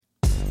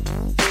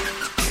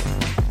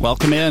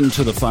Welcome in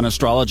to the Fun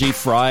Astrology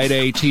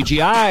Friday,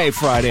 TGI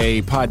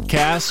Friday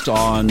podcast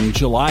on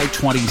July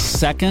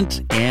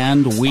 22nd,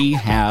 and we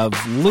have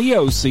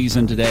Leo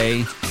season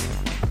today.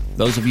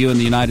 Those of you in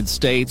the United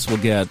States will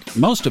get,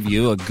 most of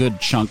you, a good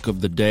chunk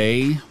of the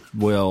day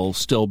will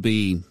still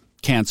be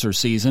Cancer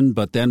season,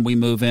 but then we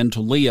move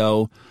into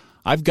Leo.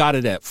 I've got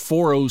it at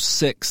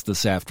 4:06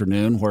 this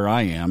afternoon where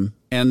I am,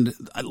 and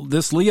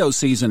this Leo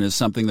season is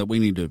something that we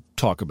need to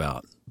talk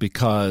about.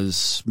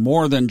 Because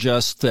more than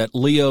just that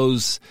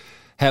Leos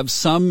have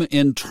some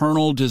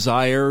internal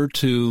desire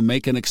to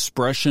make an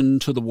expression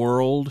to the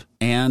world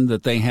and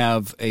that they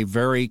have a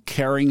very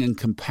caring and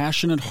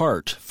compassionate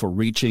heart for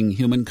reaching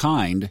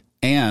humankind.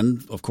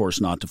 And, of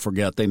course, not to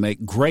forget, they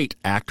make great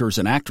actors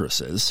and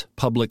actresses,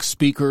 public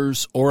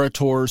speakers,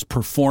 orators,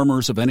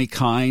 performers of any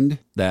kind,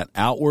 that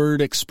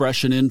outward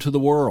expression into the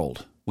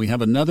world. We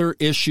have another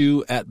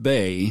issue at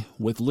bay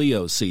with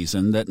Leo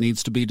season that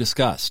needs to be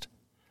discussed.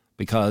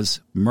 Because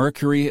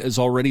Mercury is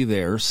already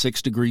there,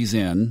 6 degrees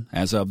in,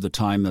 as of the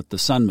time that the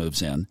sun moves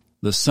in.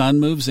 The sun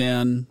moves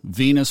in,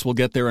 Venus will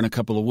get there in a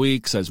couple of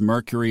weeks as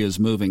Mercury is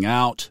moving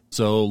out.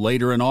 So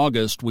later in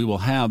August, we will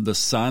have the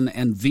sun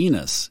and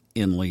Venus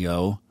in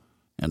Leo.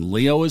 And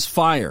Leo is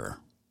fire,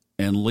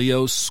 and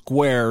Leo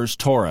squares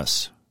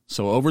Taurus.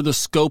 So over the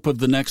scope of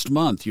the next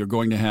month, you're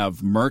going to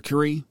have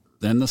Mercury,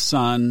 then the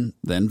sun,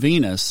 then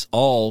Venus,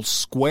 all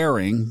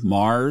squaring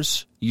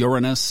Mars,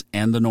 Uranus,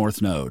 and the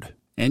North Node.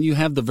 And you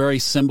have the very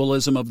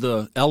symbolism of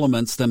the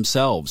elements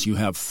themselves. You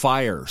have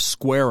fire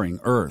squaring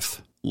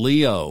earth.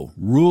 Leo,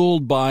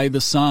 ruled by the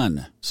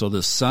sun. So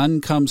the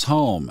sun comes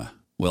home.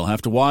 We'll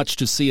have to watch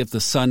to see if the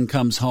sun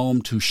comes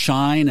home to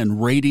shine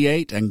and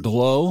radiate and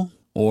glow,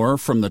 or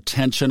from the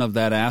tension of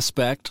that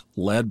aspect,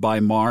 led by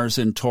Mars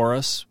in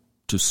Taurus,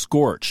 to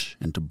scorch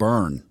and to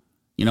burn.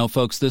 You know,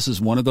 folks, this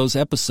is one of those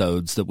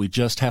episodes that we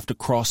just have to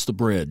cross the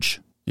bridge.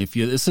 If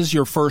this is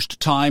your first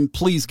time,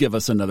 please give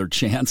us another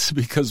chance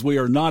because we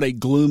are not a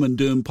gloom and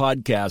doom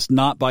podcast,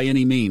 not by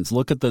any means.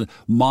 Look at the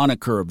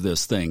moniker of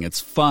this thing.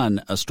 It's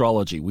Fun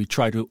Astrology. We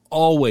try to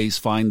always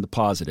find the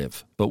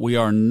positive, but we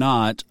are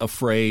not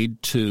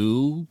afraid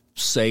to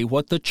say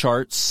what the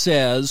chart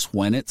says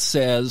when it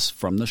says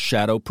from the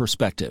shadow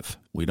perspective.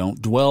 We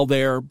don't dwell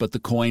there, but the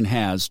coin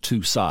has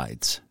two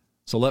sides.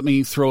 So let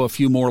me throw a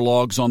few more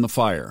logs on the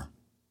fire.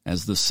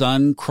 As the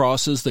sun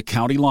crosses the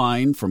county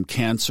line from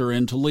Cancer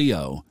into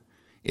Leo,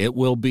 it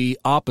will be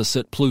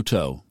opposite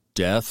Pluto,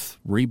 death,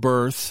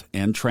 rebirth,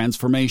 and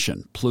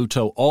transformation.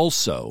 Pluto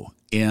also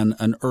in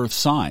an earth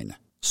sign,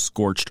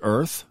 scorched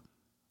earth.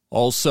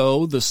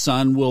 Also, the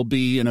sun will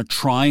be in a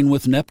trine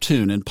with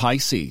Neptune in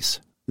Pisces.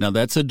 Now,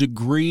 that's a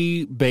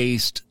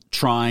degree-based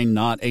trine,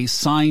 not a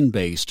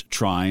sign-based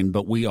trine,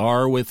 but we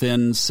are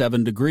within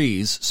 7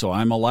 degrees, so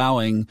I'm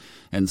allowing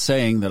and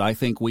saying that I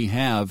think we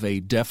have a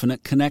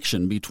definite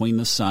connection between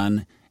the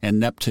sun and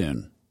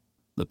Neptune.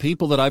 The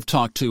people that I've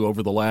talked to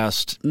over the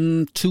last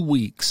 2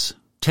 weeks,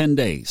 10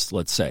 days,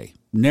 let's say,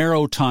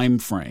 narrow time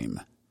frame,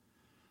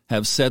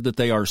 have said that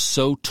they are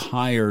so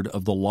tired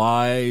of the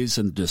lies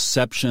and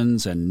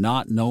deceptions and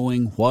not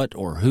knowing what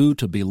or who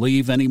to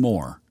believe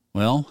anymore.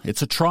 Well,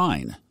 it's a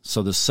trine,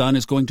 so the sun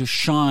is going to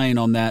shine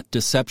on that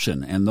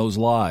deception and those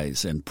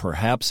lies and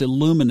perhaps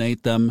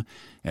illuminate them,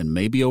 and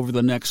maybe over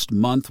the next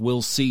month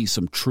we'll see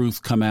some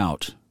truth come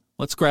out.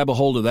 Let's grab a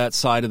hold of that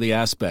side of the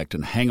aspect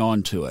and hang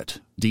on to it.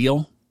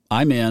 Deal?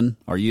 I'm in.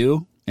 Are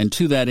you? And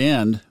to that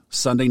end,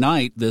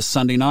 this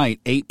Sunday night,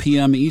 8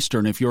 p.m.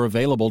 Eastern, if you're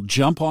available,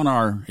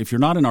 if you're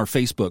not in our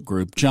Facebook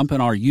group, jump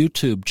in our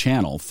YouTube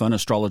channel, Fun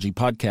Astrology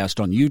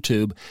Podcast on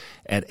YouTube,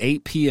 at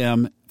 8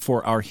 p.m.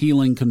 for our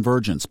Healing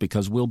Convergence,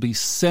 because we'll be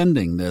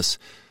sending this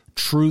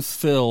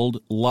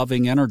truth-filled,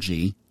 loving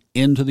energy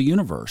into the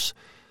universe.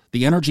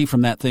 The energy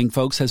from that thing,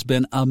 folks, has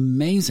been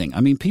amazing.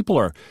 I mean, people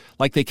are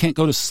like they can't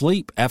go to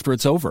sleep after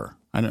it's over.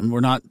 And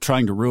we're not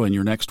trying to ruin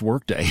your next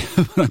workday.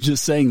 I'm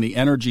just saying the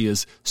energy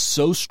is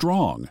so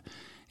strong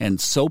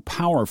and so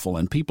powerful,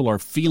 and people are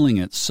feeling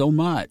it so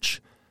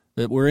much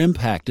that we're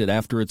impacted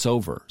after it's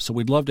over. So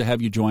we'd love to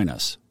have you join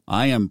us.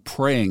 I am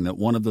praying that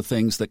one of the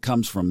things that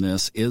comes from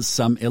this is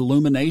some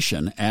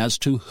illumination as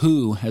to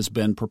who has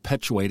been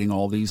perpetuating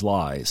all these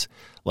lies.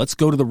 Let's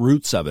go to the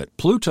roots of it.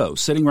 Pluto,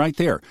 sitting right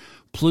there.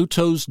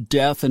 Pluto's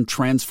death and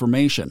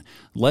transformation.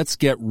 Let's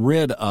get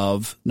rid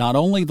of not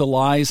only the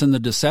lies and the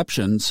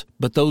deceptions,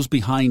 but those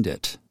behind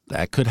it.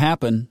 That could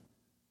happen.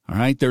 All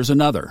right, there's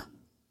another.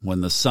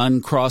 When the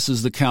sun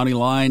crosses the county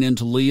line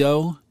into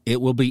Leo,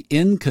 it will be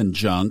in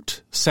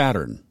conjunct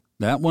Saturn.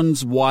 That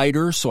one's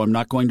wider, so I'm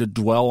not going to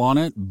dwell on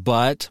it,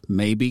 but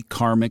maybe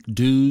karmic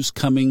dues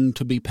coming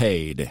to be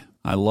paid.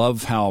 I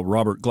love how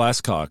Robert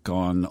Glasscock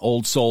on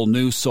Old Soul,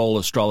 New Soul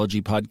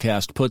Astrology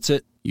Podcast puts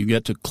it. You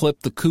get to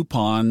clip the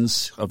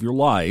coupons of your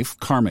life,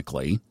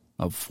 karmically,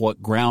 of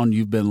what ground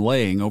you've been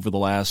laying over the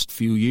last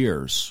few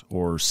years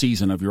or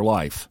season of your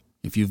life.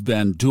 If you've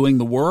been doing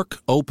the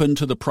work, open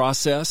to the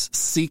process,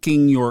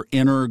 seeking your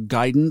inner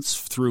guidance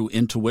through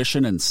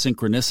intuition and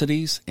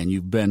synchronicities, and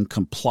you've been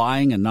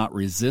complying and not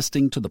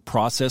resisting to the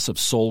process of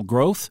soul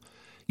growth,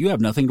 you have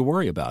nothing to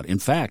worry about. In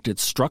fact,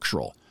 it's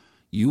structural.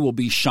 You will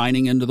be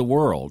shining into the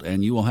world,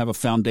 and you will have a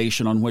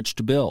foundation on which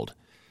to build.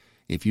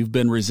 If you've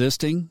been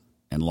resisting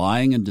and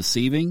lying and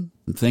deceiving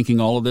and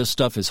thinking all of this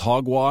stuff is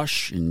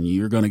hogwash and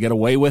you're going to get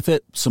away with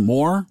it some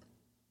more,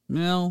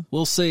 well,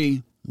 we'll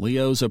see.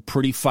 Leo's a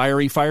pretty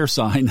fiery fire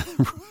sign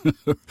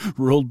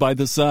ruled by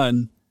the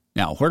sun.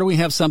 Now, where do we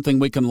have something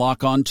we can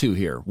lock onto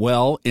here?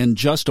 Well, in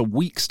just a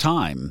week's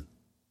time,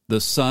 the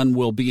sun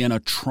will be in a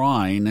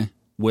trine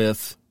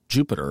with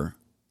Jupiter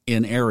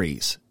in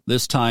Aries.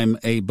 This time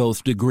a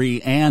both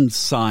degree and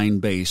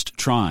sign-based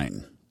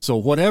trine. So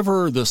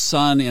whatever the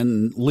sun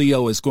in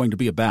Leo is going to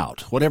be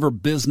about, whatever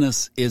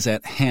business is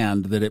at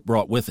hand that it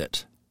brought with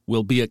it,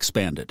 will be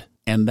expanded.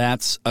 And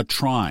that's a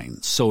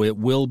trine, so it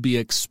will be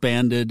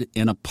expanded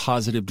in a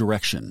positive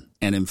direction.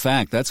 And in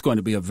fact, that's going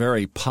to be a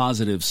very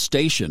positive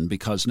station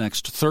because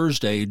next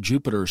Thursday,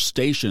 Jupiter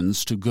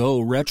stations to go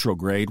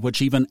retrograde,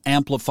 which even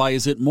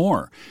amplifies it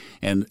more.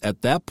 And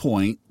at that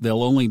point,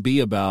 they'll only be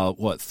about,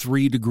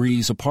 3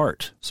 degrees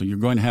apart. So you're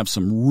going to have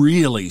some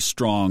really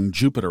strong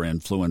Jupiter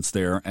influence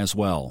there as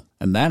well.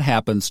 And that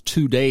happens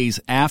 2 days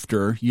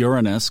after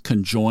Uranus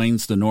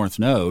conjoins the North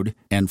Node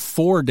and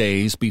 4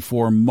 days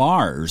before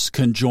Mars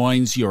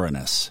conjoins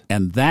Uranus.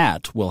 And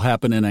that will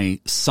happen in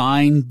a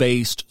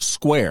sign-based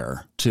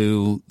square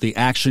to the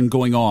action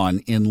going on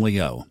in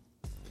Leo.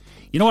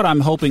 You know what I'm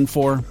hoping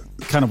for?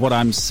 Kind of what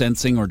I'm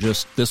sensing, or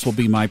just this will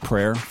be my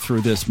prayer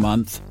through this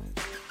month,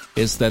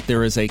 is that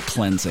there is a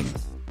cleansing.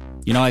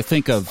 You know, I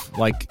think of,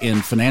 like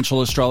in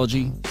financial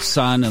astrology,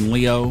 Sun and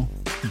Leo,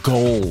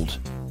 gold.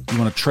 You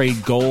want to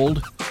trade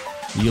gold?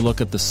 You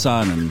look at the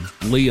Sun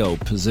and Leo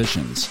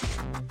positions.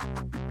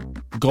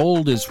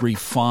 Gold is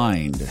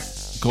refined.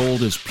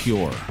 Gold is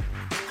pure.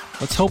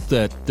 Let's hope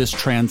that this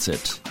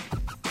transit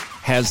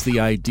has the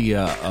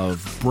idea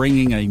of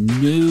bringing a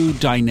new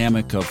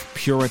dynamic of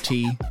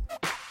purity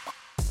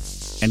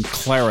and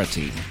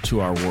clarity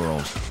to our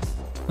world.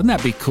 Wouldn't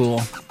that be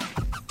cool?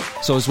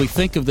 So as we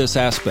think of this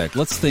aspect,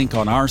 let's think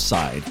on our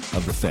side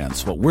of the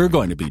fence. What we're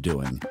going to be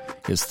doing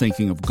is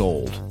thinking of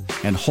gold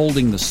and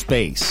holding the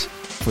space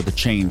for the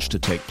change to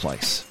take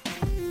place.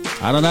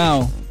 I don't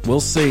know.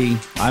 We'll see.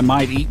 I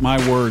might eat my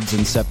words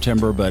in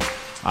September, but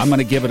I'm going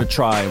to give it a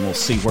try, and we'll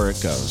see where it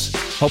goes.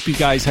 Hope you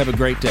guys have a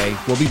great day.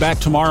 We'll be back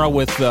tomorrow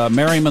with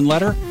Merriman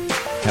Letter.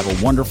 Have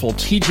a wonderful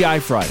TGI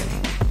Friday.